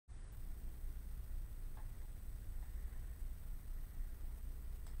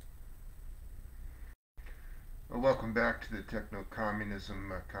Welcome back to the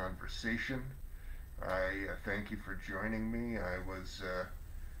technocommunism conversation. I thank you for joining me. I was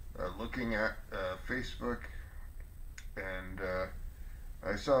looking at Facebook and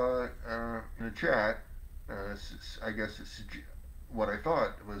I saw in the chat, I guess what I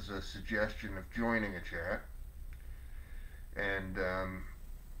thought was a suggestion of joining a chat and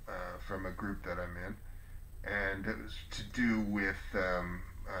from a group that I'm in, and it was to do with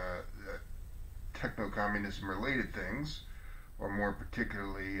techno-communism related things, or more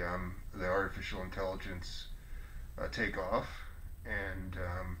particularly the artificial intelligence takeoff and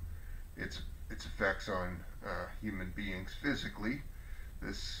its effects on human beings physically.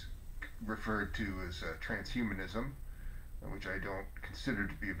 This referred to as transhumanism, which I don't consider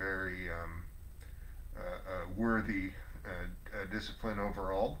to be a very worthy discipline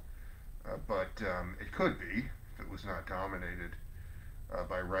overall, but it could be if it was not dominated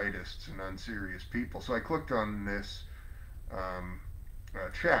by rightists and unserious people. So I clicked on this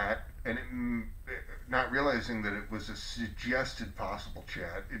chat, and not realizing that it was a suggested possible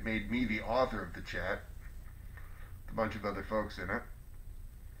chat, it made me the author of the chat, with a bunch of other folks in it.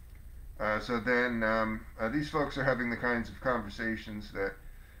 So then these folks are having the kinds of conversations that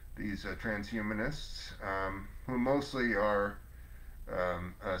these transhumanists, who mostly are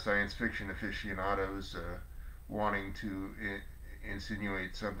science fiction aficionados, wanting to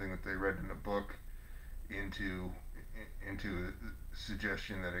insinuate something that they read in a book into a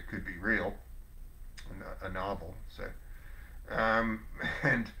suggestion that it could be real, a novel, say.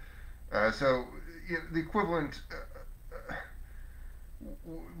 And so the equivalent.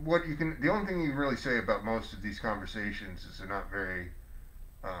 The only thing you can really say about most of these conversations is they're not very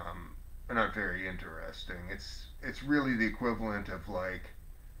interesting. It's really the equivalent of like,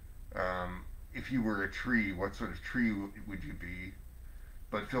 if you were a tree, what sort of tree would you be?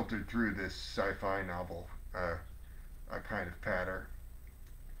 But filtered through this sci-fi novel kind of pattern.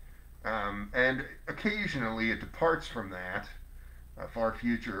 And occasionally it departs from that far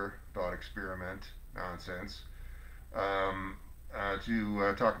future thought experiment nonsense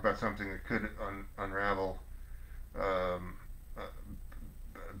to talk about something that could unravel,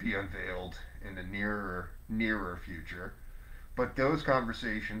 be unveiled in the nearer future. But those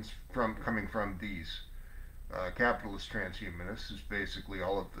conversations coming from these capitalist transhumanists, is basically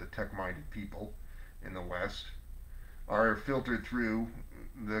all of the tech-minded people in the West, are filtered through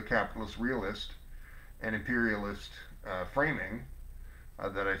the capitalist realist and imperialist framing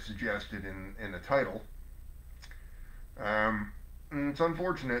that I suggested in the title. And it's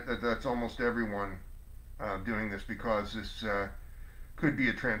unfortunate that that's almost everyone doing this, because this could be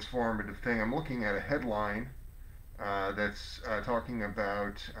a transformative thing. I'm looking at a headline that's talking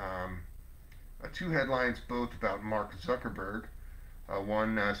about two headlines, both about Mark Zuckerberg.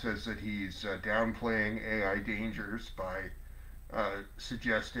 One says that he's downplaying AI dangers by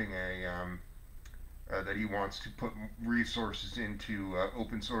suggesting that he wants to put resources into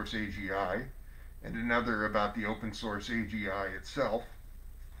open source AGI, and another about the open source AGI itself.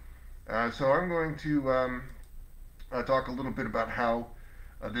 So I'm going to talk a little bit about how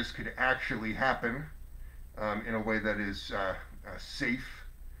this could actually happen in a way that is safe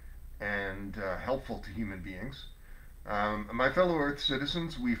and helpful to human beings. My fellow Earth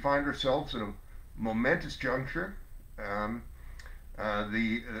citizens, we find ourselves at a momentous juncture.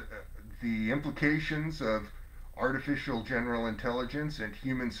 The implications of artificial general intelligence and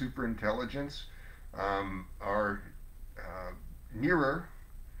human superintelligence are nearer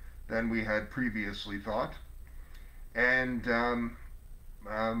than we had previously thought, and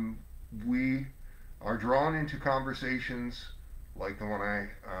we are drawn into conversations like the one I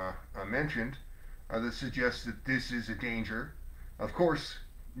mentioned that suggests that this is a danger. Of course,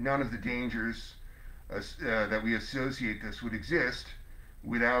 none of the dangers that we associate this would exist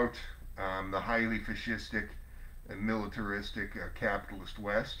without the highly fascistic and militaristic capitalist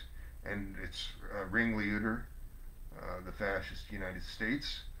West and its ringleader, the fascist United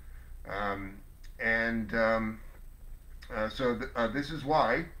States. This is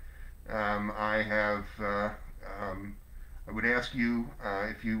why I would ask you,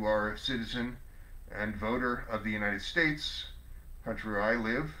 if you are a citizen and voter of the United States, country where I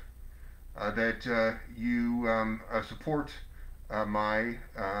live, that you support my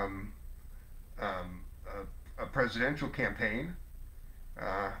a presidential campaign.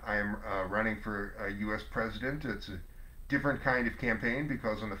 I am running for U.S. president. It's a different kind of campaign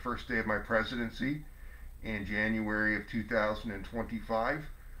because on the first day of my presidency in January of 2025,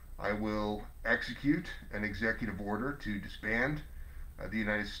 I will execute an executive order to disband the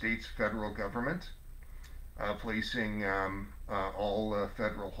United States federal government, placing all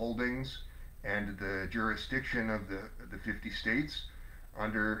federal holdings and the jurisdiction of the 50 states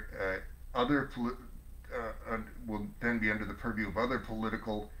under will then be under the purview of other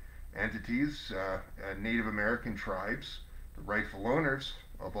political entities, Native American tribes, the rightful owners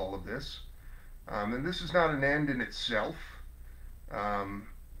of all of this. And this is not an end in itself. Um,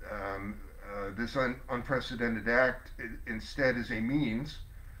 this unprecedented act instead is a means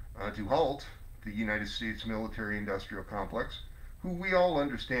to halt the United States military-industrial complex, who we all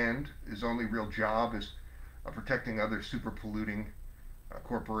understand his only real job is protecting other super-polluting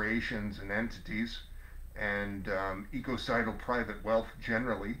corporations and entities and ecocidal private wealth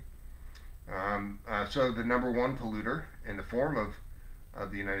generally. So the number one polluter in the form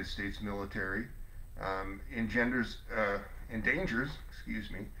of the United States military endangers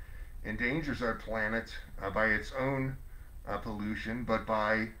our planet by its own pollution, but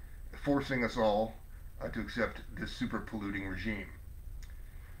by forcing us all to accept this super polluting regime.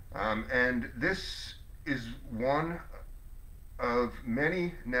 And this is one of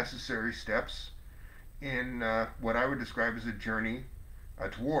many necessary steps in what I would describe as a journey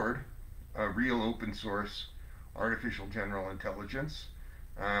toward a real open source artificial general intelligence,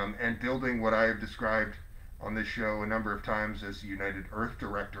 and building what I have described on this show a number of times as the United Earth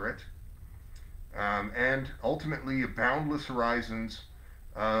Directorate, and ultimately boundless horizons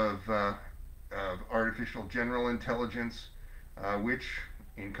of artificial general intelligence, which,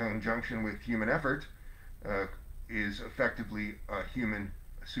 in conjunction with human effort, is effectively a human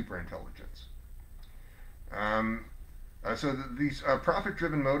superintelligence. So these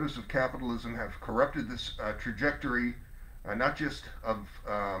profit-driven motives of capitalism have corrupted this trajectory, not just of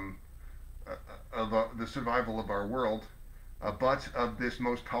the survival of our world, but of this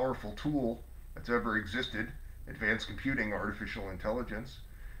most powerful tool that's ever existed, advanced computing, artificial intelligence.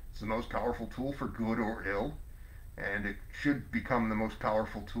 It's the most powerful tool for good or ill, and it should become the most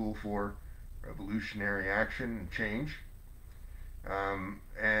powerful tool for revolutionary action and change.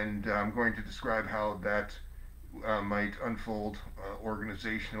 And I'm going to describe how that might unfold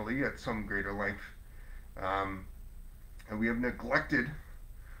organizationally at some greater length. And we have neglected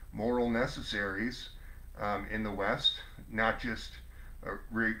moral necessaries in the West, not just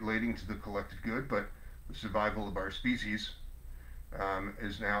relating to the collective good, but the survival of our species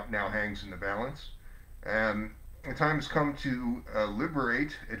is now hangs in the balance. The time has come to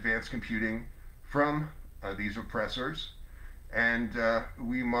liberate advanced computing from these oppressors, and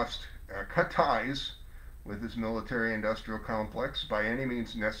we must cut ties with this military-industrial complex by any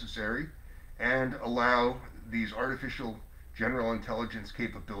means necessary, and allow these artificial general intelligence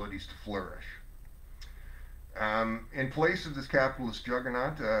capabilities to flourish. In place of this capitalist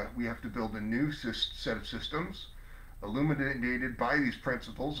juggernaut, we have to build a new set of systems illuminated by these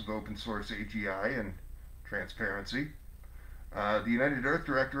principles of open source AGI and transparency. The United Earth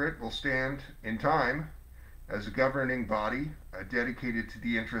Directorate will stand in time as a governing body dedicated to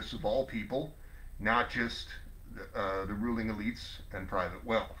the interests of all people, not just the ruling elites and private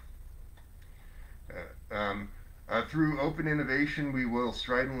wealth. Through open innovation, we will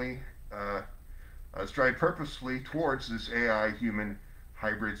stride purposefully towards this AI-human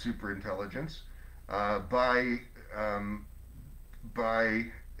hybrid superintelligence by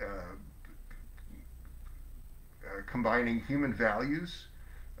combining human values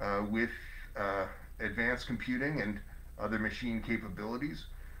with advanced computing and other machine capabilities.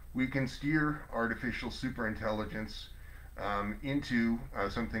 We can steer artificial superintelligence into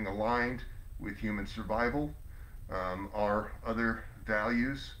something aligned with human survival, our other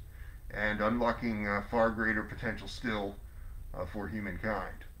values, and unlocking far greater potential still for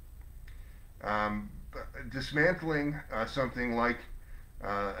humankind. Dismantling something like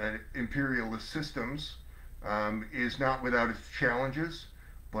imperialist systems is not without its challenges,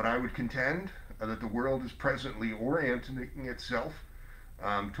 but I would contend that the world is presently orienting itself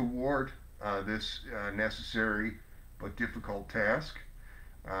toward this necessary but difficult task.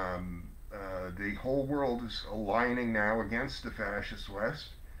 The whole world is aligning now against the fascist West,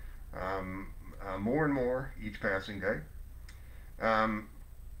 more and more each passing day.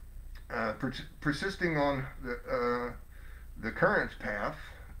 Persisting on the current path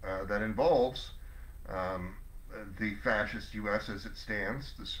that involves the fascist U.S. as it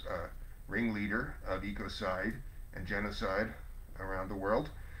stands, this ringleader of ecocide and genocide around the world,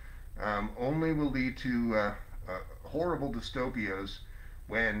 only will lead to horrible dystopias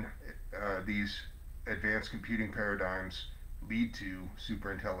when these advanced computing paradigms lead to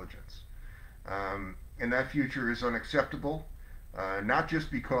superintelligence. And that future is unacceptable, not just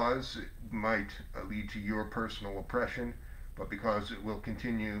because it might lead to your personal oppression, but because it will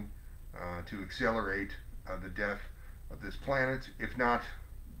continue to accelerate the death of this planet, if not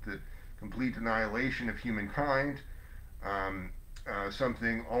the complete annihilation of humankind,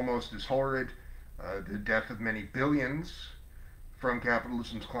 something almost as horrid, the death of many billions from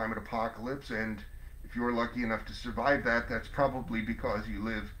capitalism's climate apocalypse. And if you're lucky enough to survive that, that's probably because you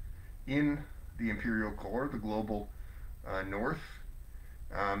live in the imperial core, the global north.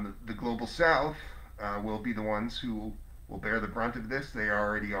 The global south will be the ones who will bear the brunt of this. They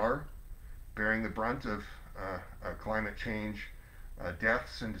already are bearing the brunt of climate change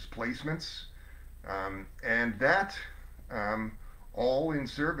deaths and displacements. And that all in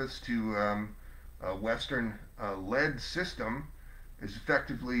service to a Western-led system is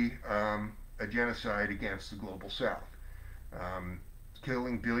effectively a genocide against the global South,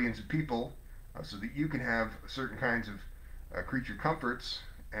 killing billions of people so that you can have certain kinds of creature comforts,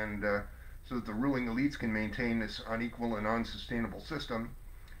 and so that the ruling elites can maintain this unequal and unsustainable system.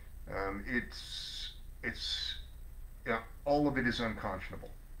 All of it is unconscionable.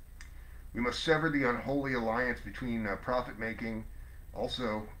 We must sever the unholy alliance between profit-making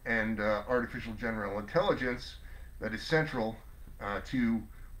also and artificial general intelligence that is central to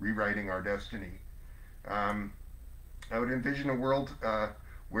rewriting our destiny. I would envision a world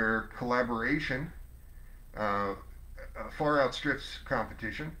where collaboration far outstrips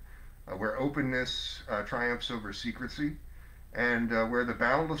competition, where openness triumphs over secrecy, and where the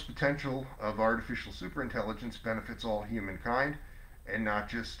boundless potential of artificial superintelligence benefits all humankind and not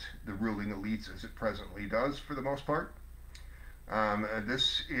just the ruling elites as it presently does for the most part.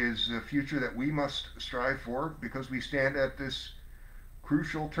 This is a future that we must strive for because we stand at this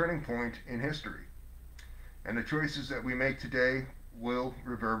crucial turning point in history. And the choices that we make today will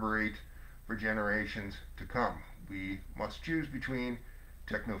reverberate for generations to come. We must choose between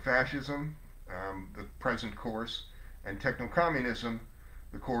techno-fascism, the present course, and technocommunism,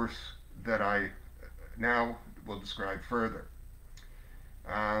 the course that I now will describe further.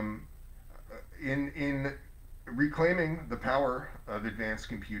 In reclaiming the power of advanced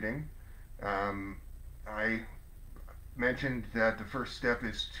computing, I mentioned that the first step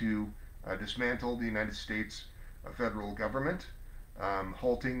is to dismantle the United States federal government,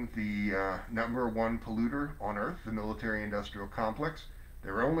 halting the number one polluter on Earth, the military-industrial complex.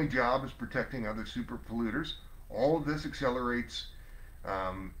 Their only job is protecting other super polluters. All of this accelerates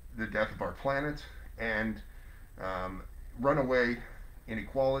the death of our planet and runaway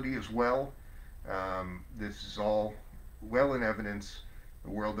inequality as well. This is all well in evidence, the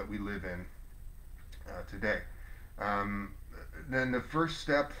world that we live in today. Then the first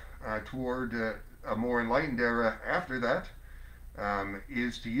step toward a more enlightened era after that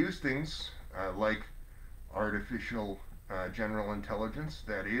is to use things like artificial general intelligence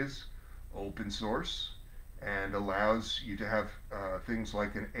that is open source and allows you to have things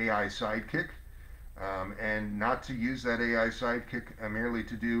like an AI sidekick, and not to use that AI sidekick merely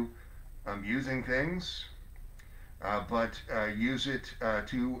to do amusing things, but use it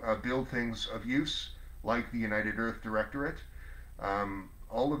to build things of use like the United Earth Directorate.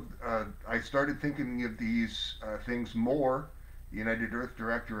 I started thinking of these things more, the United Earth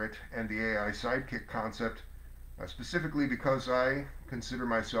Directorate and the AI sidekick concept, specifically because I consider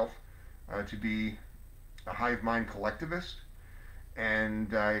myself to be a hive mind collectivist,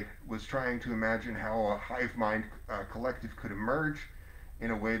 and I was trying to imagine how a hive mind collective could emerge in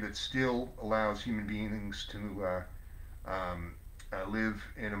a way that still allows human beings to live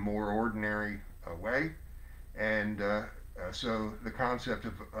in a more ordinary way. And so the concept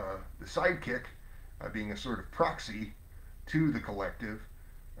of the sidekick being a sort of proxy to the collective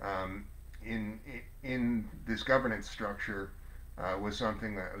in this governance structure was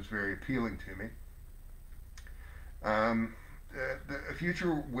something that was very appealing to me. A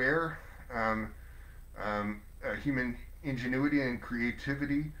future where human ingenuity and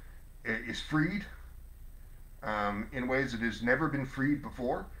creativity is freed in ways that has never been freed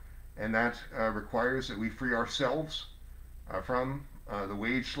before, and that requires that we free ourselves from the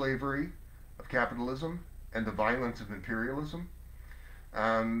wage slavery of capitalism and the violence of imperialism.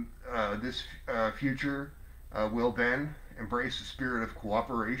 This future will then embrace a spirit of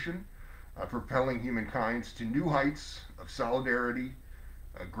cooperation, propelling humankind to new heights of solidarity,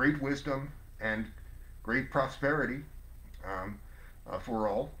 great wisdom, and great prosperity for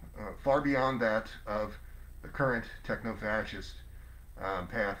all, far beyond that of the current techno-fascist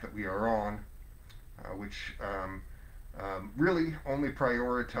path that we are on, which really only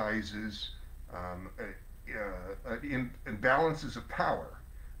prioritizes imbalances of power,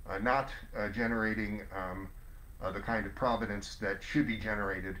 not generating the kind of providence that should be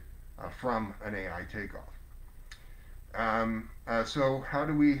generated from an AI takeoff. So how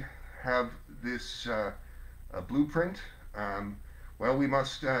do we have this blueprint? Well, we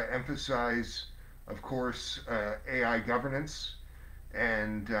must emphasize, of course, AI governance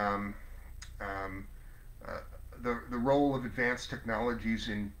and um, uh, the role of advanced technologies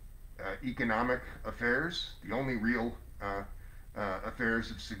in economic affairs, the only real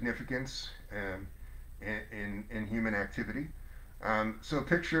affairs of significance in human activity. So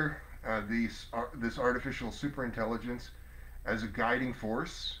picture this artificial superintelligence as a guiding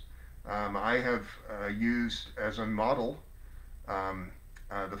force. I have used as a model um,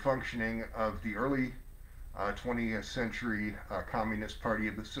 the functioning of the early 20th century Communist Party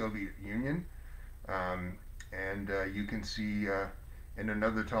of the Soviet Union. Um, and you can see in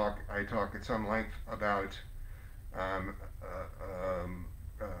another talk, I talk at some length about um,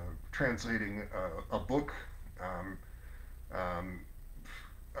 translating a book um, um,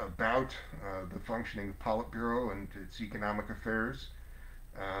 about the functioning of Politburo and its economic affairs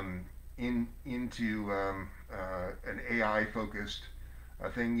into an AI focused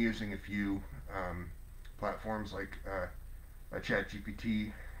thing using a few platforms like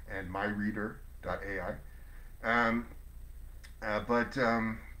ChatGPT and MyReader.ai. Um, but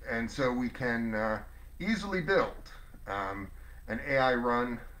and so we can easily build an AI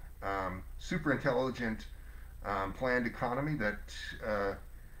run super intelligent planned economy that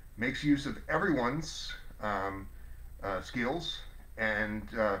makes use of everyone's skills and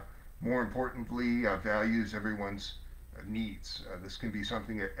more importantly values everyone's needs. This can be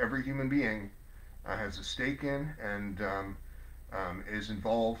something that every human being has a stake in and is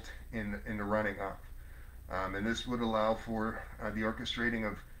involved in the running up. And this would allow for the orchestrating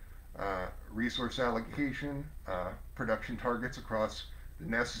of resource allocation, production targets across the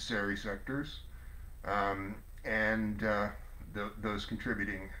necessary sectors, and those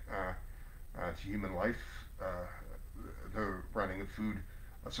contributing to human life, the running of food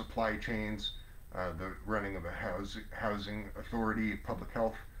supply chains, the running of a housing authority, public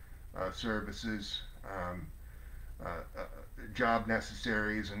health services, job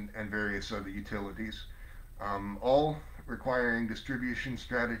necessaries, and various other utilities, all requiring distribution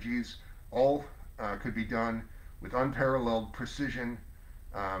strategies, all could be done with unparalleled precision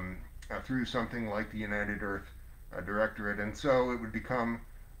through something like the United Earth Directorate. And so it would become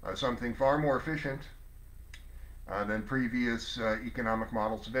something far more efficient than previous economic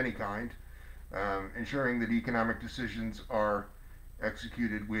models of any kind, ensuring that economic decisions are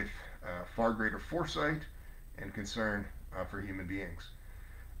executed with far greater foresight and concern for human beings.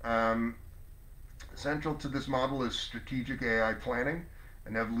 Central to this model is strategic AI planning,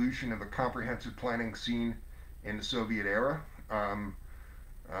 an evolution of a comprehensive planning seen in the Soviet era.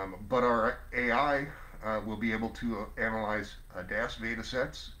 But our AI will be able to analyze vast data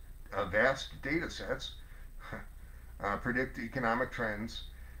sets, predict economic trends,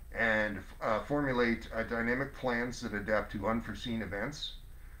 and formulate dynamic plans that adapt to unforeseen events.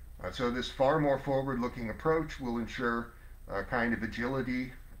 So this far more forward-looking approach will ensure a kind of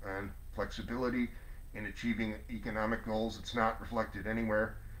agility and flexibility in achieving economic goals that's not reflected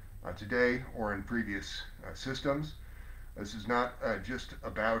anywhere today or in previous systems. This is not just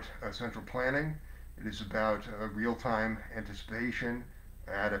about central planning. It is about real-time anticipation,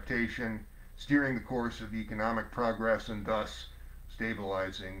 adaptation, steering the course of economic progress, and thus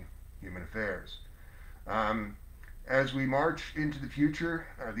stabilizing human affairs. As we march into the future,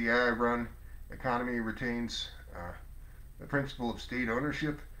 the AI-run economy retains the principle of state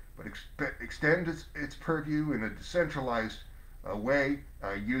ownership, but extends its purview in a decentralized way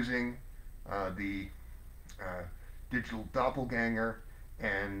using the digital doppelganger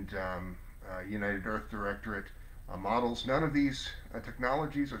and United Earth Directorate models. None of these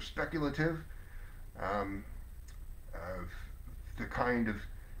technologies are speculative. The kind of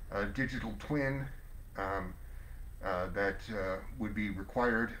digital twin that would be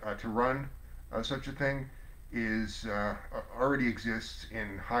required to run such a thing is already exists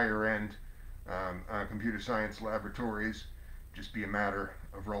in higher end computer science laboratories. Just be a matter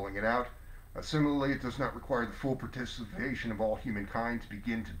of rolling it out. Similarly, it does not require the full participation of all humankind to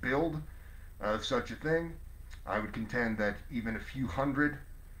begin to build such a thing. I would contend that even a few hundred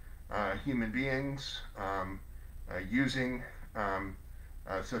human beings using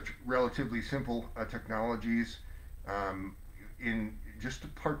such relatively simple technologies in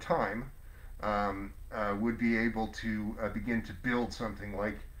just part-time would be able to begin to build something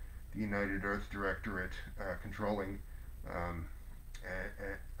like the United Earth Directorate controlling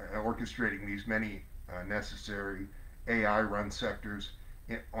orchestrating these many necessary AI-run sectors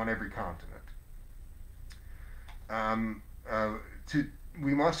on every continent.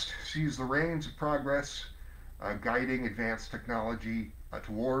 We must seize the reins of progress, guiding advanced technology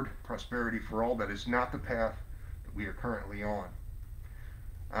toward prosperity for all. That is not the path that we are currently on.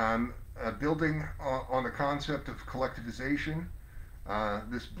 Building on the concept of collectivization,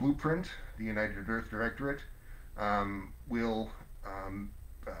 this blueprint, the United Earth Directorate, will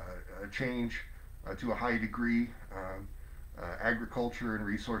change to a high degree agriculture and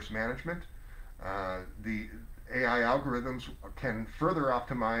resource management. The AI algorithms can further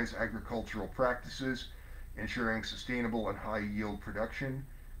optimize agricultural practices, ensuring sustainable and high yield production.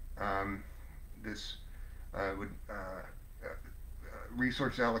 This would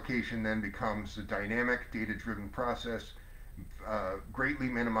resource allocation then becomes a dynamic, data-driven process, greatly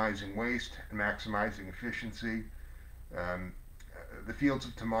minimizing waste and maximizing efficiency. Um, the fields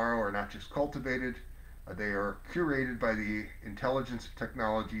of tomorrow are not just cultivated, they are curated by the intelligence of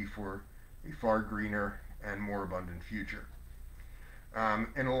technology for a far greener and more abundant future.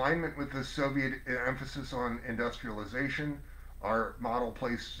 In alignment with the Soviet emphasis on industrialization, our model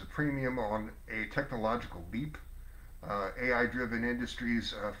places a premium on a technological leap. AI-driven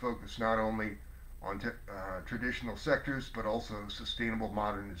industries focus not only on traditional sectors, but also sustainable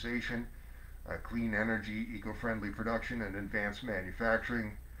modernization, clean energy, eco-friendly production, and advanced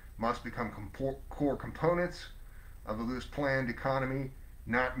manufacturing must become core components of this planned economy,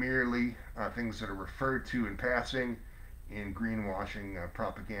 not merely things that are referred to in passing in greenwashing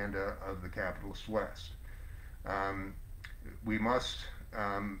propaganda of the capitalist West. Um, we must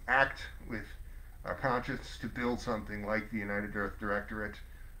act with conscience to build something like the United Earth Directorate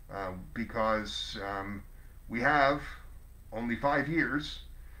because we have only 5 years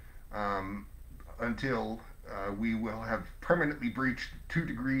until we will have permanently breached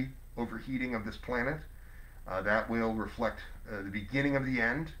 2-degree overheating of this planet. That will reflect the beginning of the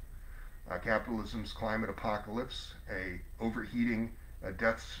end, capitalism's climate apocalypse, a overheating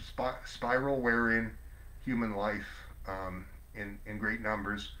death spiral wherein human life in great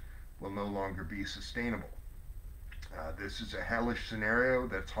numbers will no longer be sustainable. This is a hellish scenario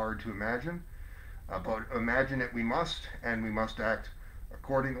that's hard to imagine, but imagine it we must, and we must act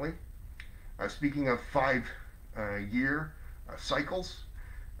accordingly. Speaking of 5-year cycles,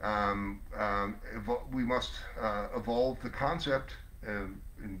 we must evolve the concept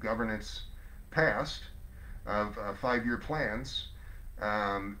in governance past of 5-year plans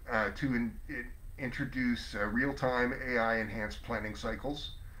to introduce real-time AI-enhanced planning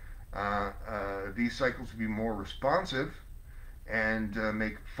cycles. These cycles will be more responsive and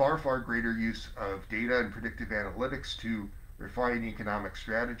make far, far greater use of data and predictive analytics to refine economic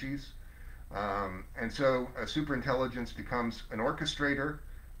strategies. And so superintelligence becomes an orchestrator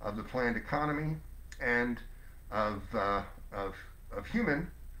of the planned economy and of human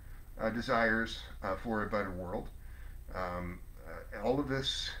desires for a better world. All of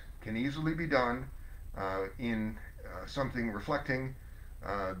this can easily be done in something reflecting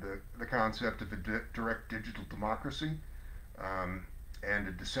the concept of a direct digital democracy and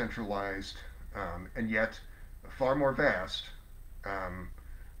a decentralized and yet far more vast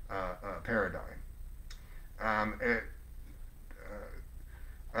paradigm.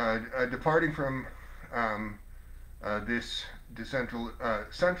 Departing from this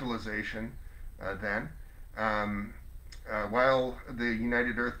centralization, then, while the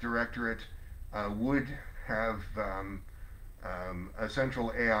United Earth Directorate would have a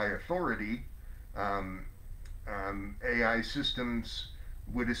central AI authority, AI systems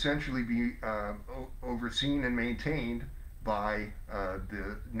would essentially be overseen and maintained by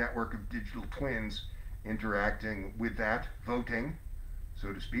the network of digital twins interacting with that, voting,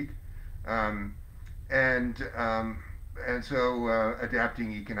 so to speak, and so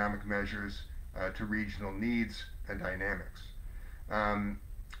adapting economic measures to regional needs and dynamics.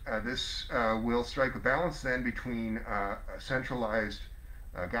 This will strike a balance then between centralized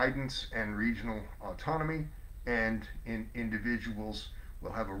guidance and regional autonomy, and individuals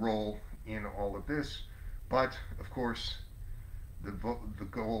will have a role in all of this. But of course, the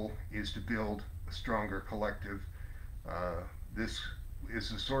goal is to build a stronger collective. This is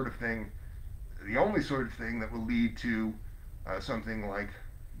the sort of thing, the only sort of thing that will lead to something like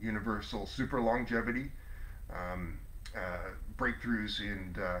universal super longevity, breakthroughs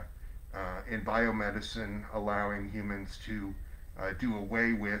in biomedicine, allowing humans to do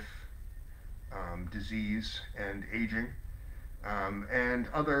away with disease and aging, and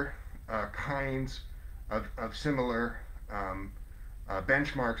other kinds of similar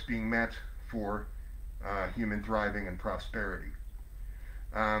benchmarks being met for human thriving and prosperity.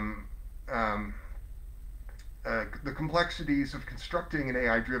 The complexities of constructing an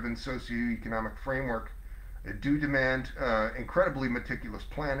AI-driven socioeconomic framework do demand incredibly meticulous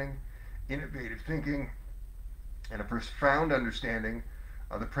planning, innovative thinking, and a profound understanding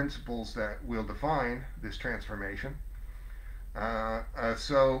of the principles that will define this transformation.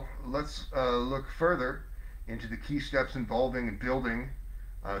 So let's look further into the key steps involving in building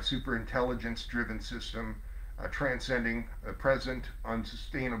a superintelligence driven system transcending the present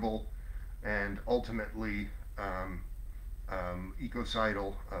unsustainable and ultimately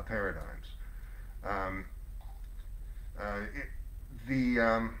ecocidal paradigms. Um, it,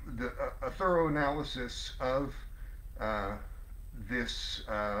 a thorough analysis of uh, this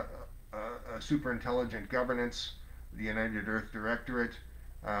super intelligent governance, the United Earth Directorate,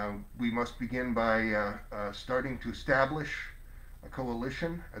 we must begin by starting to establish a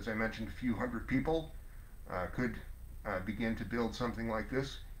coalition. As I mentioned, a few hundred people could begin to build something like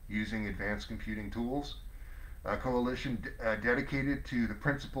this using advanced computing tools. A coalition dedicated to the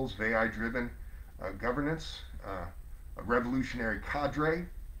principles of AI driven governance, a revolutionary cadre.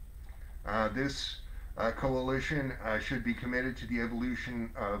 This coalition should be committed to the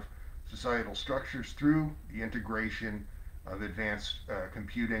evolution of societal structures through the integration of advanced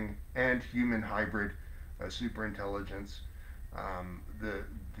computing and human hybrid superintelligence. Um, the,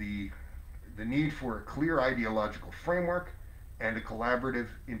 the, the need for a clear ideological framework and a collaborative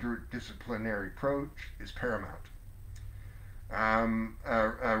interdisciplinary approach is paramount.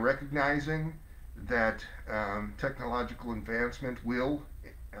 Recognizing that technological advancement will,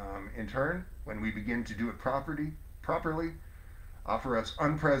 in turn, when we begin to do it properly offer us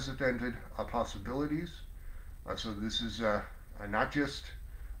unprecedented possibilities. So this is not just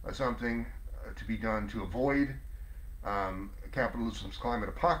something to be done to avoid capitalism's climate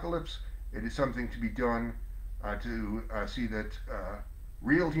apocalypse. It is something to be done to see that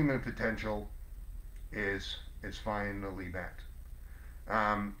real human potential is finally met.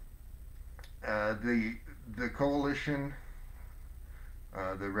 Um, the coalition,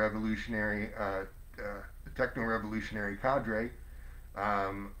 the revolutionary, the techno-revolutionary cadre,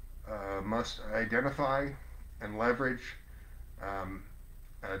 must identify and leverage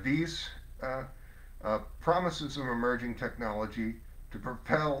these promises of emerging technology to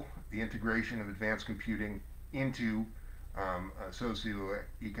propel the integration of advanced computing into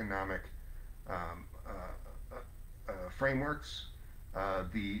socioeconomic um, frameworks,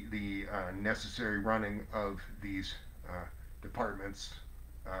 the necessary running of these departments,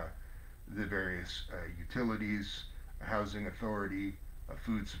 the various utilities, housing authority,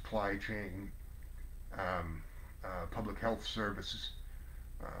 food supply chain, public health services,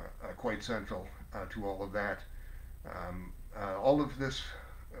 quite central to all of that. All of this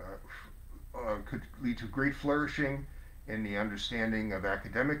could lead to great flourishing in the understanding of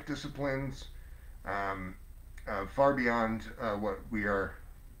academic disciplines, far beyond what we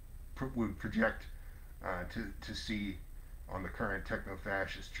would project to see on the current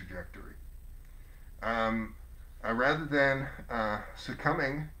techno-fascist trajectory. Rather than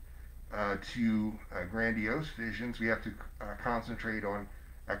succumbing to grandiose visions, we have to concentrate on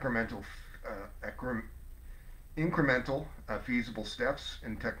incremental, incremental feasible steps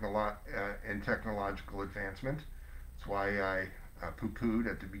in technological advancement. That's why I poo-pooed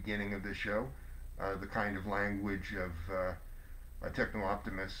at the beginning of this show the kind of language of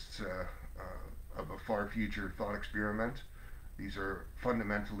techno-optimists of a far future thought experiment. These are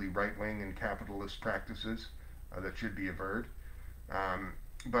fundamentally right-wing and capitalist practices that should be averred.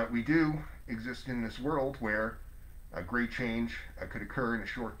 But we do exist in this world where great change could occur in a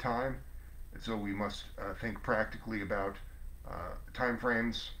short time, and so we must think practically about time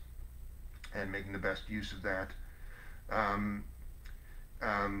frames and making the best use of that. Um,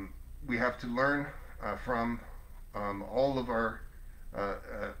 we have to learn from all of our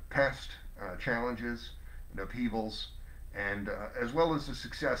past challenges and upheavals, and as well as the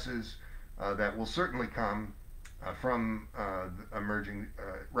successes that will certainly come from the emerging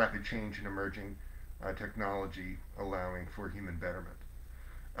rapid change in emerging technology, allowing for human betterment.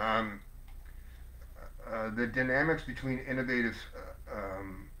 Um, the dynamics between innovative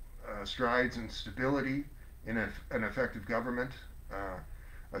strides and stability in an effective government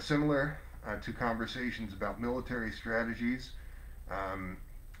similar to conversations about military strategies.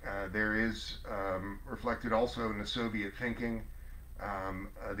 There is reflected also in the Soviet thinking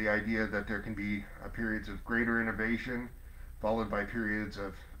the idea that there can be periods of greater innovation followed by periods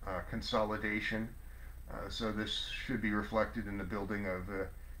of consolidation. So this should be reflected in the building of the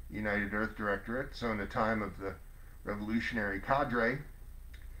United Earth Directorate. So in the time of the revolutionary cadre,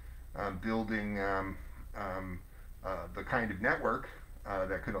 building the kind of network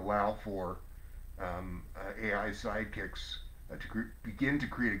that could allow for AI sidekicks to begin to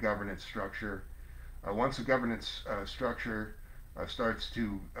create a governance structure. Once a governance structure starts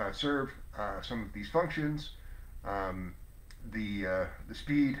to serve some of these functions, the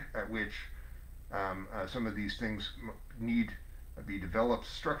speed at which some of these things need be developed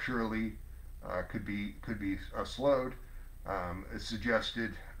structurally, could be slowed. It's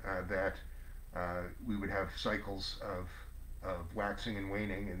suggested that we would have cycles of waxing and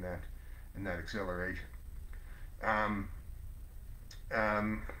waning in that acceleration. Um,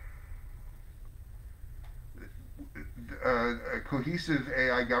 um, a cohesive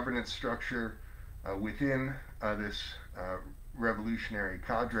AI governance structure within this revolutionary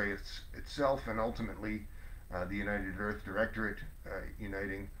cadre itself, and ultimately the United Earth Directorate,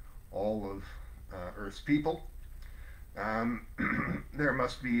 uniting all of Earth's people. There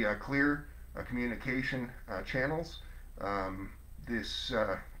must be clear communication channels. This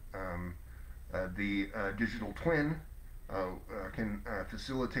The digital twin can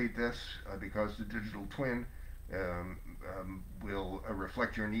facilitate this because the digital twin will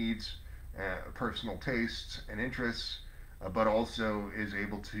reflect your needs, personal tastes, and interests, but also is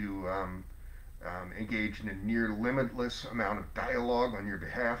able to engage in a near limitless amount of dialogue on your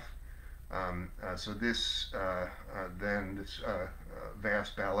behalf. So this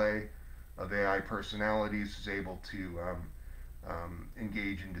vast ballet of AI personalities is able to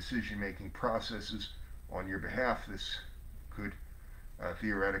engage in decision-making processes on your behalf. This could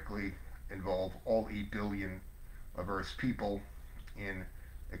theoretically involve all 8 billion of Earth's people in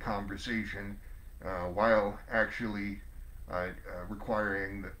a conversation, while actually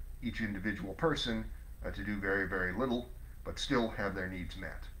requiring each individual person to do very, very little, but still have their needs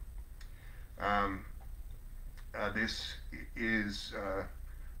met. This is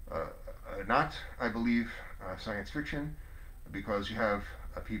not, I believe, science fiction, because you have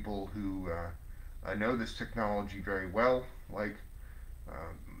people who know this technology very well, like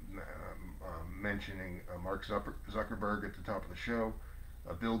mentioning Mark Zuckerberg at the top of the show,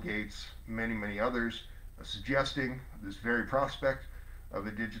 Bill Gates, many, many others, suggesting this very prospect of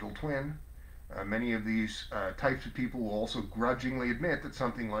a digital twin. Many of these types of people will also grudgingly admit that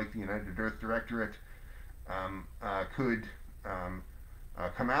something like the United Earth Directorate could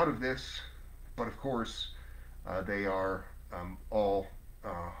come out of this, but of course they are all,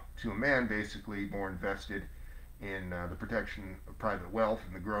 to a man, basically more invested in the protection of private wealth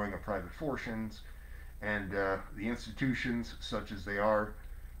and the growing of private fortunes, and the institutions, such as they are,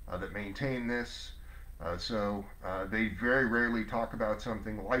 that maintain this. So they very rarely talk about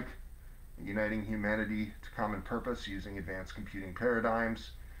something like uniting humanity to common purpose using advanced computing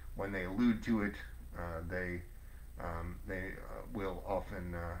paradigms. When they allude to it, they will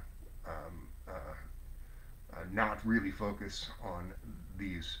often not really focus on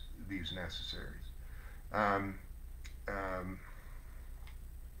these necessaries. Um, um,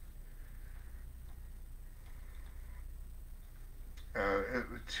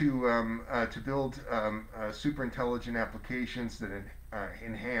 to build super intelligent applications that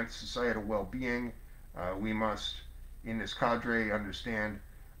enhance societal well-being, we must, in this cadre, understand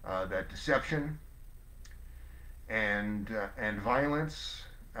that deception and violence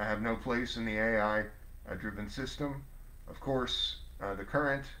have no place in the AI-driven system. Of course, the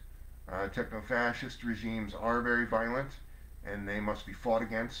current techno-fascist regimes are very violent, and they must be fought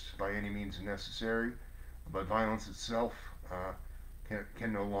against by any means necessary. But violence itself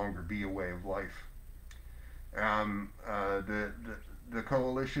can no longer be a way of life. The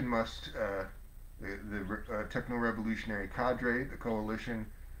coalition must, the techno-revolutionary cadre, the coalition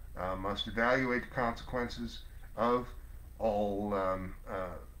must evaluate the consequences of all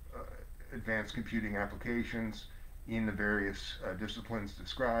advanced computing applications in the various disciplines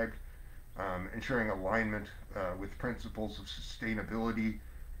described, ensuring alignment with principles of sustainability,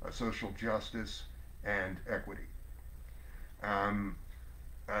 social justice, and equity.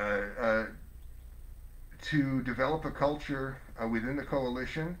 To develop a culture within the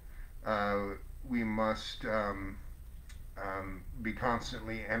coalition, we must be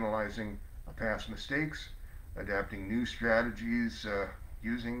constantly analyzing past mistakes, adapting new strategies,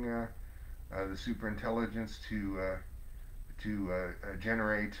 using the superintelligence to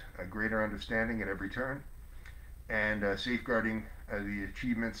generate a greater understanding at every turn, and safeguarding the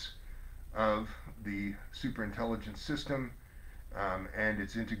achievements of the superintelligence system and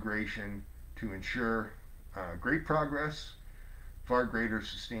its integration to ensure great progress, far greater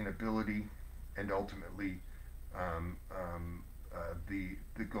sustainability, and ultimately the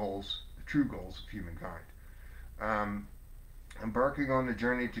goals, the true goals of humankind. Embarking on the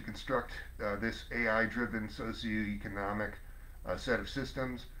journey to construct this AI-driven socioeconomic set of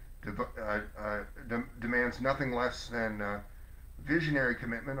systems demands nothing less than visionary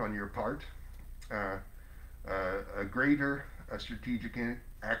commitment on your part, a greater strategic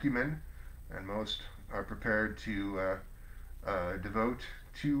acumen, and most are prepared to devote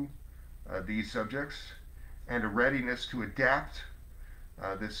to these subjects, and a readiness to adapt.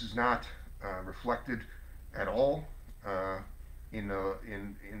 This is not reflected at all in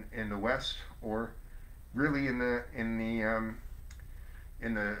the West, or really in the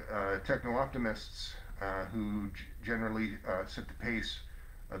techno-optimists who generally set the pace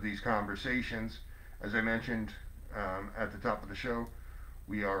of these conversations. As I mentioned at the top of the show,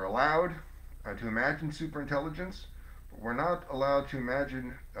 we are allowed to imagine superintelligence, but we're not allowed to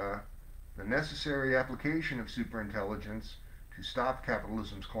imagine the necessary application of superintelligence to stop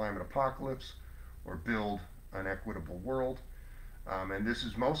capitalism's climate apocalypse or build an equitable world. And this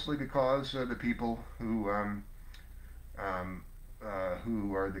is mostly because the people who are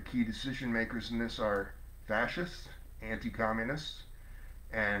the key decision makers in this are fascists, anti-communists,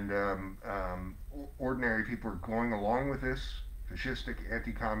 and ordinary people are going along with this fascistic,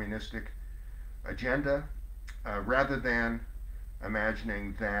 anti-communistic agenda, rather than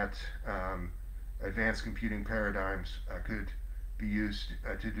imagining that advanced computing paradigms could be used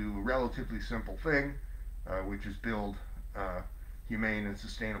to do a relatively simple thing, which is build a humane and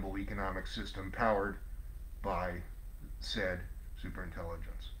sustainable economic system powered by said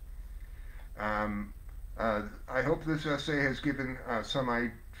superintelligence. I hope this essay has given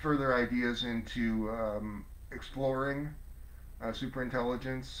some further ideas into exploring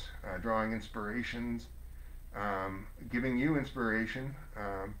superintelligence, drawing inspirations, giving you inspiration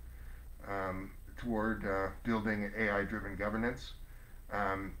toward building AI-driven governance.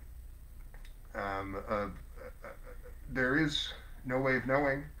 There is no way of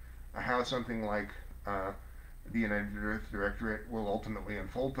knowing how something like the United Earth Directorate will ultimately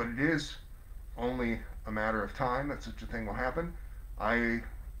unfold, but it is only a matter of time that such a thing will happen. I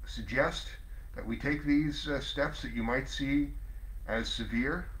suggest that we take these steps that you might see as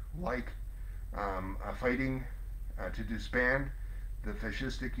severe, like fighting to disband the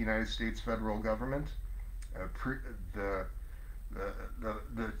fascistic United States federal government, the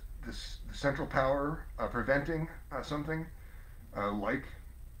central power preventing something like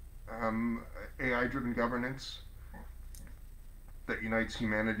AI-driven governance that unites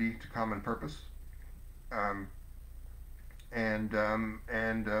humanity to common purpose, and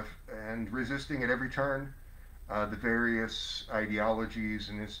resisting at every turn the various ideologies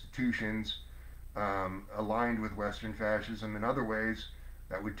and institutions aligned with Western fascism in other ways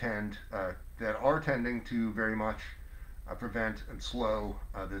that would that are tending to very much prevent and slow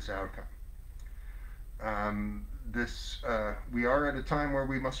this outcome. We are at a time where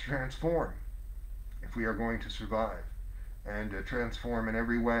we must transform if we are going to survive, and transform in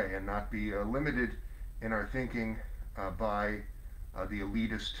every way, and not be limited in our thinking by the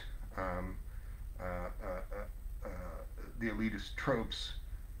elitist tropes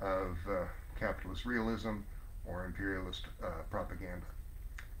of capitalist realism or imperialist propaganda.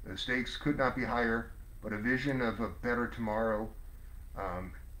 The stakes could not be higher, but a vision of a better tomorrow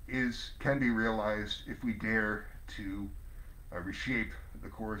can be realized if we dare to reshape the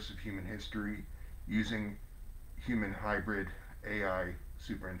course of human history using human hybrid AI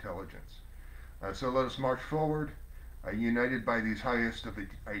superintelligence. So let us march forward, united by these highest of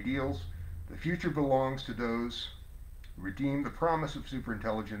ideals. The future belongs to those who redeem the promise of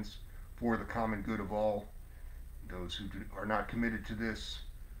superintelligence for the common good of all. Those who are not committed to this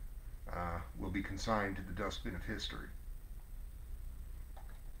will be consigned to the dustbin of history.